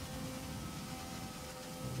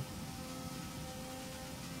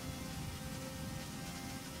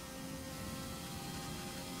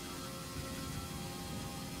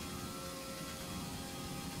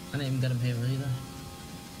 I didn't even get him here either.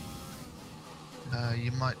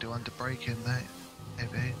 You might do under braking, mate.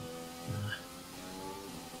 Maybe.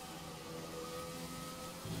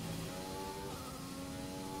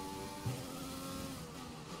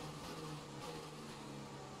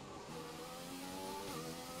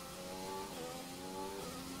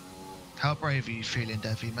 How brave are you feeling,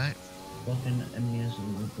 Devi, mate? Fucking enemies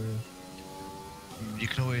and improve. You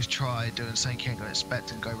can always try doing something you ain't gonna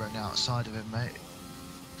expect and go around the outside of him, mate.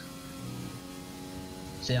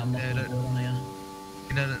 See, I'm not Yeah, good on here.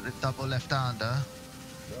 You know that the double left-hander?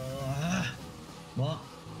 What?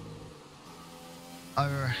 I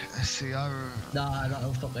Nah,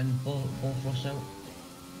 that'll fucking both us out.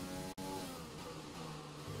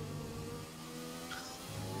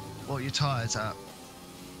 What are your tyres at?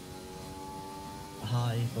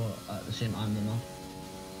 High, but at the same time they're not.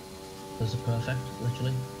 Because they're perfect,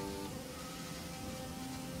 literally.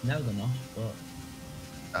 No, they're not, but...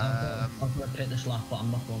 I've got to pit this lap, but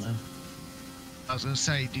I'm not going to. I was gonna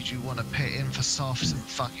say, did you want to pit in for softs and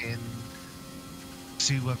fucking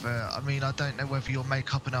see whether? I mean, I don't know whether you'll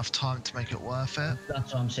make up enough time to make it worth it.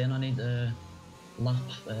 That's what I'm saying. I need a lap.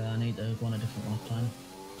 I need to go on a different lap time.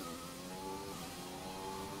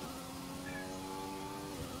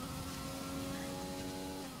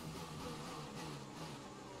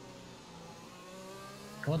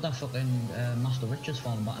 What that fucking Master Richard's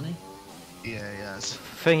falling back, hasn't he? Yeah, yes. I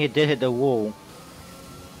think he did hit the wall.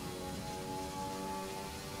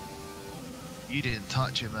 You didn't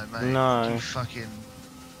touch him, though, mate. No. You fucking.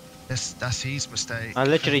 That's his mistake. I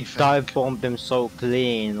literally dive bombed him so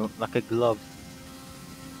clean, like a glove.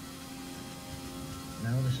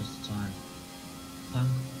 Now this is the time.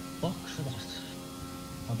 Fuck for that.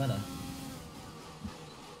 I better.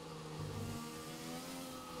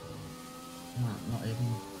 Nah, not even.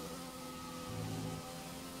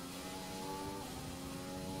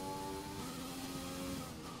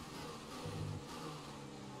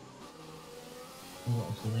 What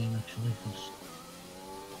was the lane actually? Cause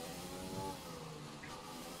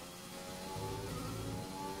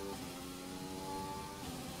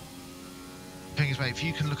thing is, mate, if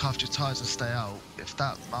you can look after your tyres and stay out, if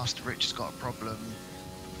that Master Rich has got a problem,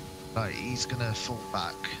 like, he's gonna fall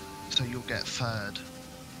back, so you'll get third.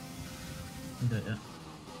 yeah.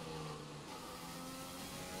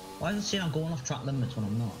 Why does it say I'm going off track limits when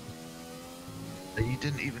I'm not? You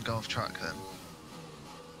didn't even go off track then.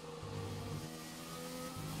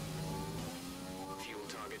 Fuel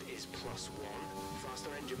target is +1. Faster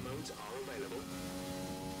engine modes are available.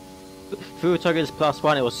 Fuel target is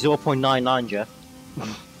 +1, it was 0.99, Jeff.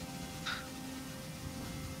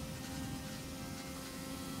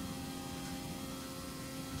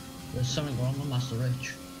 There's something wrong with Master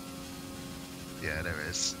Rich. Yeah, there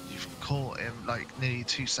is. You've caught him like nearly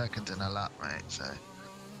 2 seconds in a lap, mate, so.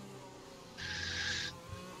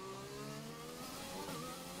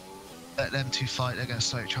 Let them two fight, they're going to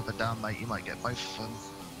slow each other down, mate. You might get both of them.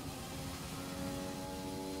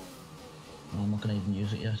 Oh, I'm not going to even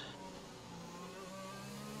use it yet.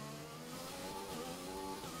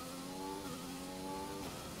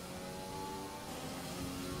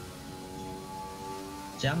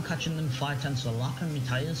 See, I'm catching them 5/10 of a lap and my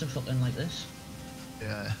tyres are fucking like this.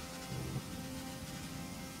 Yeah.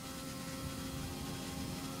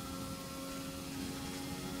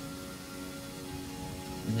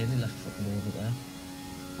 Nearly left fucking over there.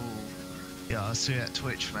 Yeah, I see it at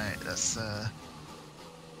Twitch, mate. That's a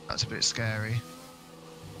bit scary.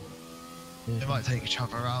 Yeah. They might take each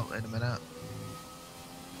other out in a minute.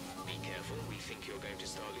 Be careful, we think you're going to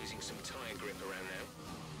start losing some tyre grip around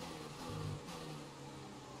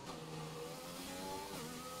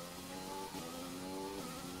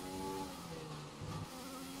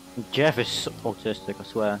now. Jeff is autistic, I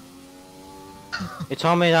swear. He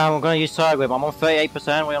told me that I'm going to use tire grip. I'm on 38%. What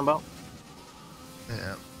are you on about?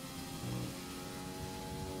 Yeah.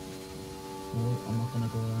 No, I'm not going to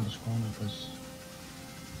go around this corner because...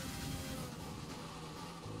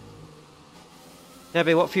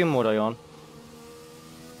 Debbie, what fuel mode are you on?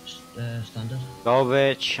 Standard.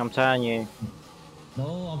 Garbage, I'm telling you. No,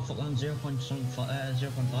 I'm fucking on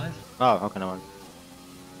 0.5. Oh, okay, no one.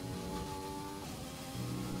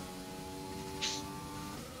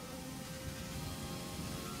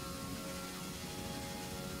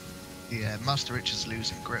 Yeah, Master Rich is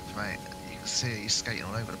losing grip, mate. You can see he's skating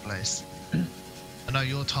all over the place. I know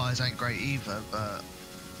your tyres ain't great either, but...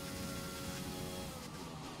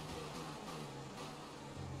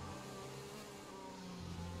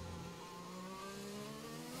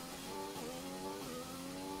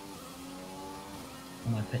 I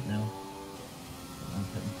might pit now. I'm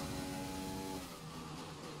pitting.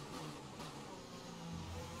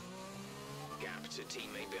 Gap to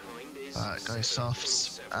teammate behind is Go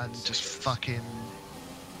softs and just fucking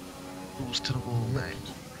balls to the wall, mate.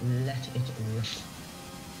 Let it rip.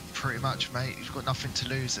 Pretty much, mate. You've got nothing to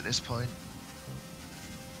lose at this point.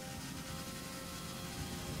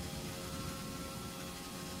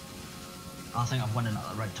 I think I've won it at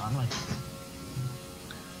the right time, like.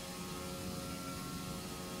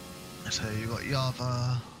 So you got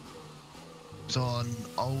Yava. It's on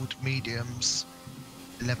old mediums.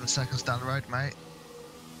 11 seconds down the road, mate.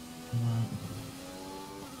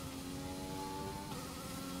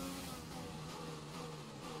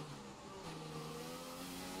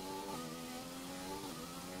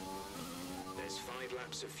 There's 5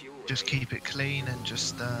 laps of fuel. Just keep it clean and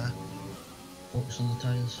just Focus on the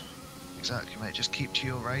tyres. exactly, mate. Just keep to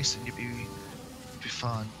your race and you'll be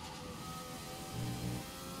fine.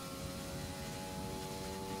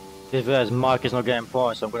 If Mike is not getting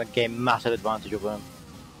points, so I'm going to gain massive advantage over him.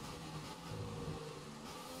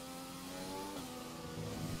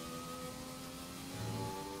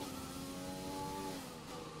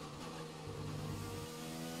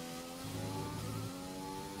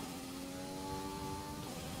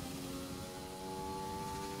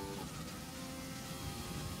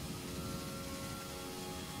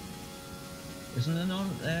 Isn't there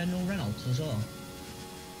no Reynolds as well?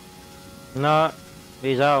 No,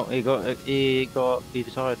 he's out. He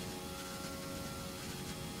decided.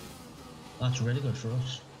 That's really good for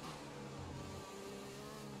us.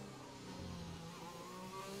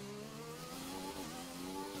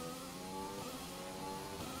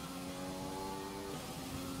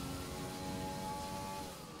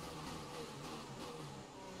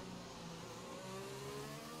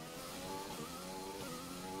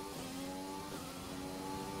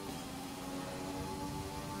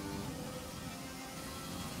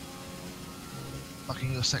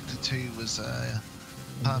 Fucking your sector 2 was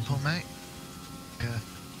purple, mate. Yeah.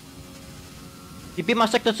 You beat my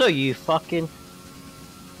sector 2, you fucking...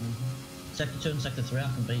 Sector 2 and Sector 3 I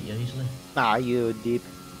can beat you easily. Nah, you deep.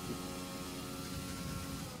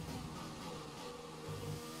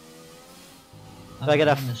 If I get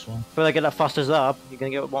I've won this one. If I get that fast as up, you're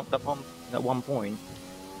gonna get that 1 point.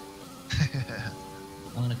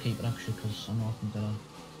 I'm gonna keep it actually because I'm not going to.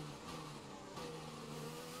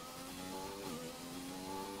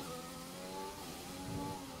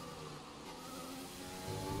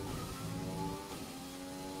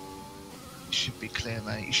 Should be clear,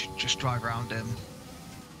 mate. You should just drive around him.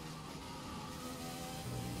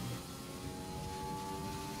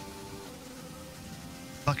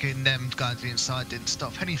 Fucking them going to the inside didn't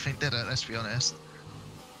stop anything, did it? Let's be honest.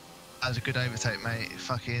 That was a good overtake, mate.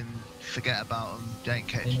 Fucking forget about them. They ain't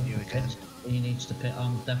catching you again. He needs to pit.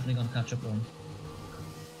 I'm definitely going to catch up on.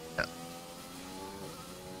 Yep.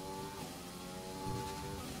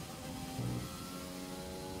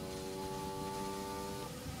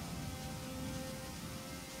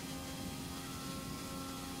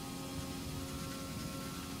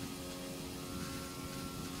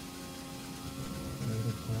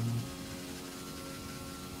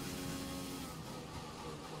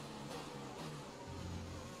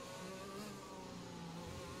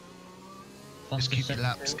 Just keep your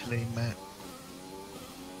laps clean, mate.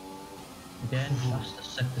 Again, faster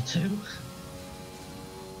sector 2.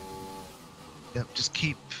 Yep, just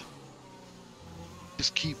keep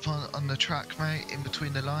on the track, mate. In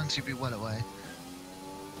between the lines, you'll be well away.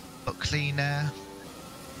 Got clean air,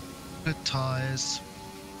 good tyres.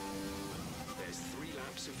 There's 3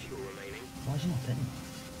 laps of fuel remaining. Why is he not pitting?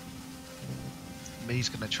 He's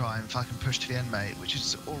gonna try and fucking push to the end, mate, which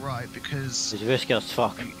is alright because It's risky as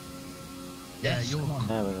fuck. yeah, Yes, you're come on.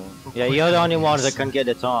 There we go. Well, Yeah, you're the only quicker one than that us. can get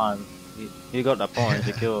the time. You got the point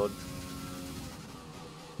secured.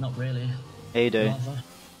 Not really. You do. Rather.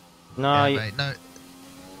 No, yeah, mate, no.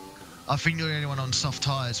 I think you're the only one on soft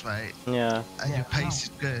tyres, mate, yeah. and Yeah, your pace how? is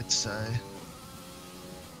good, so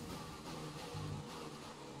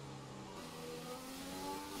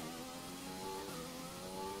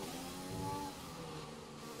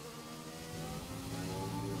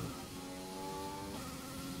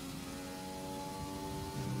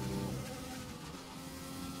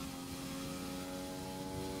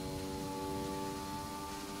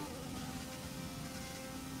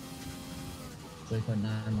 3.9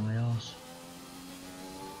 my arse.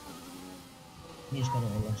 He's got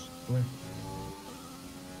all this. Grip.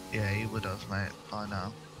 yeah, he would have, mate, by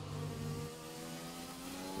now.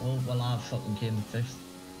 Oh, well, I fucking came 5th.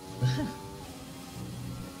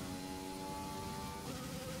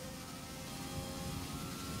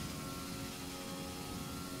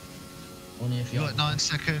 Only if You you're. got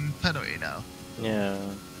 9-second penalty now. Yeah.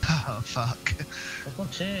 Oh fuck. For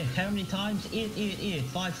fuck's sake, how many times? 888,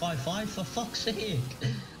 555, for fuck's sake.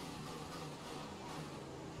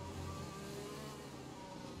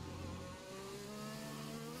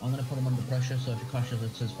 I'm gonna put him under pressure, so if he crashes,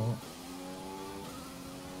 it's his fault.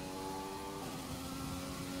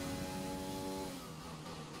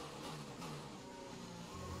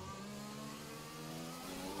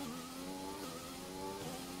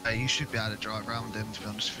 You should be able to drive around him, to be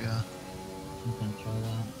honest with you. I'm gonna try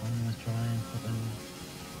that. I'm gonna try and fucking.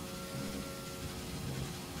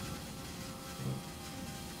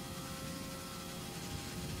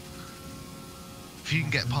 If you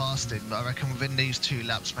can get past him, I reckon within these 2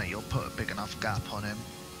 laps, mate, you'll put a big enough gap on him.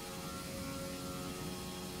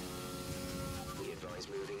 We advise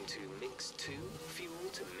moving to mix 2, fuel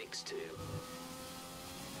to mix 2.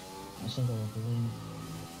 That's a little balloon.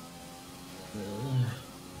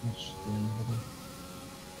 That's believable.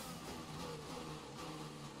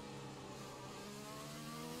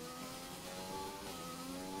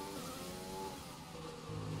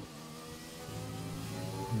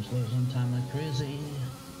 He's losing time like crazy.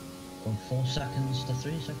 From 4 seconds to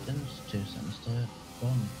 3 seconds, 2 seconds to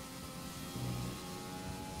 1.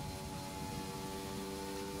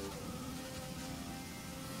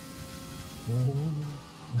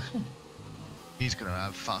 Oh. He's gonna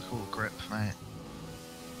have fuck all grip, mate.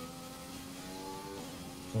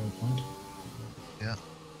 Forward point. Yeah.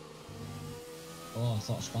 Oh, I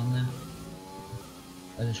thought I spun there.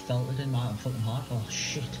 I just felt it in my fucking heart. Oh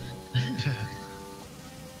shit.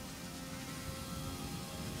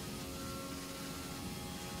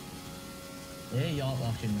 Yeah, you're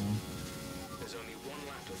watching now. There's only 1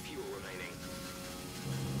 lap of fuel remaining.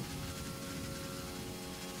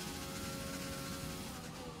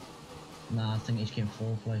 Nah, I think he's came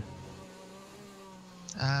 4th, like.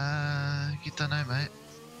 You don't know, mate.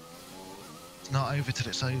 It's not over till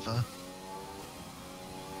it's over.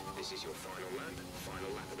 This is your final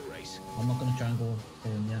lap of the race. I'm not gonna try and go for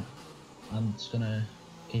him yet. I'm just gonna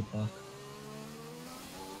keep back.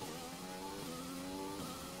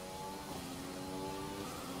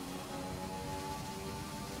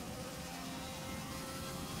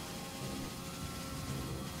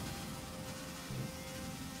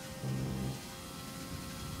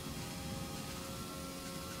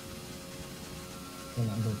 I'm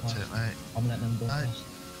letting him go That's past. it, mate. I'm letting him go No. past.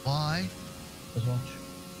 Why? Just watch.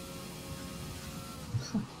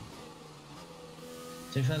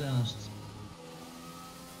 To be fairly honest,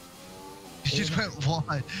 You just went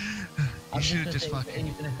wide. You should have just fucking.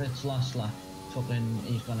 even if it's last lap, fucking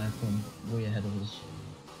he's gonna come way ahead of us.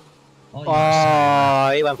 Oh, yeah.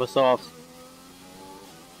 Oh, he went for soft.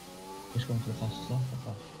 Just going for the fastest lap.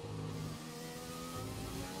 Okay.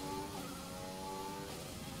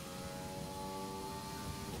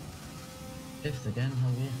 Fifth again, how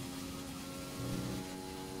are you?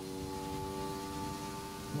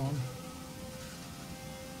 Come on.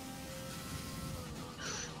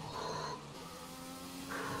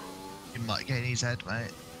 You might get in his head,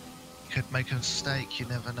 mate. You could make a mistake, you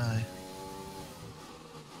never know.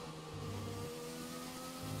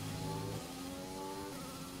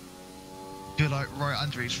 You're like right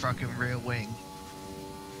under his fucking rear wing.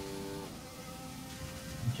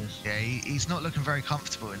 Just... Yeah, he's not looking very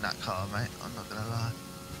comfortable in that car, mate. I'm not gonna lie.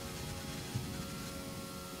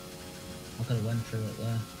 I could have went through it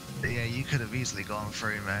there. But yeah, you could have easily gone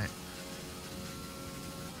through, mate.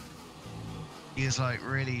 He is like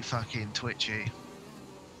really fucking twitchy.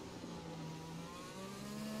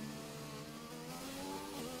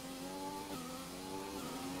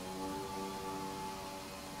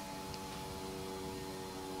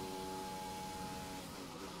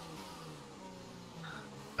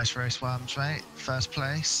 Nice race, Wams, mate. First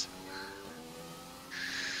place.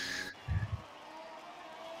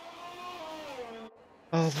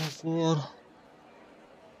 Oh my god.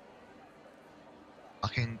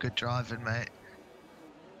 Fucking good driving, mate.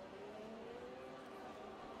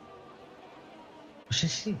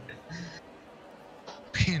 Fucking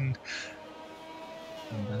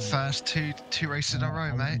first two races in a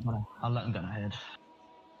row, mate. I'll let him get ahead.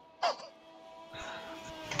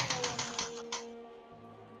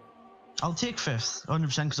 I'll take fifth,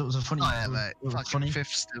 100% because it was a funny. Oh yeah, mate. It was Fucking funny.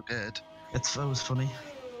 fifth's still good. It was funny.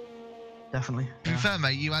 Definitely. To be fair,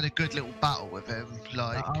 mate, you had a good little battle with him.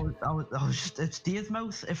 Like, I was just, it's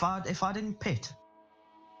Dearmouth. If I didn't pit,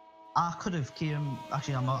 I could have came.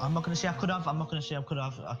 Actually, I'm not going to say I could have. I'm not going to say I could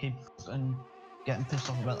have. I keep getting pissed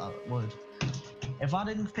off about that word. If I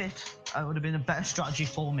didn't pit, it would have been a better strategy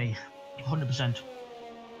for me, 100%.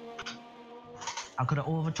 I could have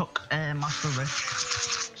overtook Master Rich.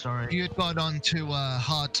 Sorry. if you had gone on to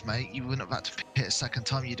hard, mate, you wouldn't have had to pit a second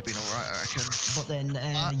time. You'd have been all right, I reckon. But then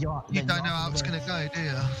You don't know how it's going to go, do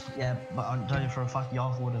you? Yeah, but I'll tell you for a fact,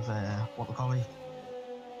 Yark would have what we call it.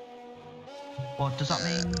 What does that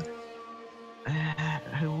mean?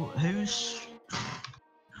 Who's?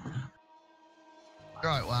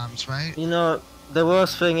 Right, Wams, mate. You know, the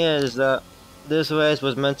worst thing is that this race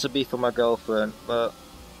was meant to be for my girlfriend, but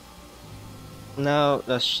now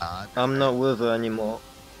that I'm not with her anymore.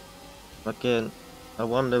 Again, I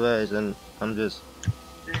won the race and I'm just...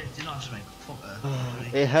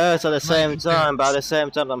 It hurts at the same time, but at the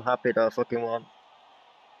same time I'm happy that I fucking won.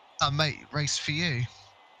 Mate, race for you.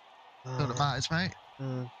 That's all that matters, mate.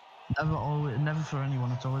 Never for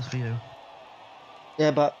anyone, it's always for you.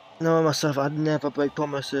 Yeah, but knowing myself, I'd never break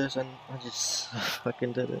promises and I just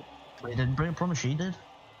fucking did it. But you didn't break a promise, she did.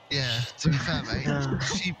 Yeah, to be fair, mate,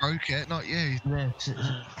 she broke it, not you. Yeah,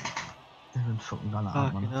 didn't fucking done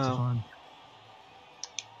that, man. It's fine.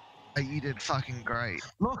 Mate, you did fucking great.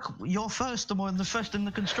 Look, you're first, the first in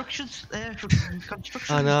the construction.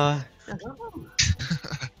 I know.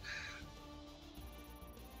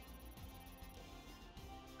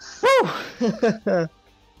 Woo!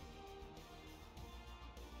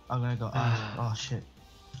 I'm gonna go. Oh shit.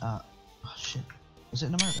 Oh shit. Is it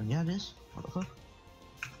an American? Yeah, it is. What the fuck?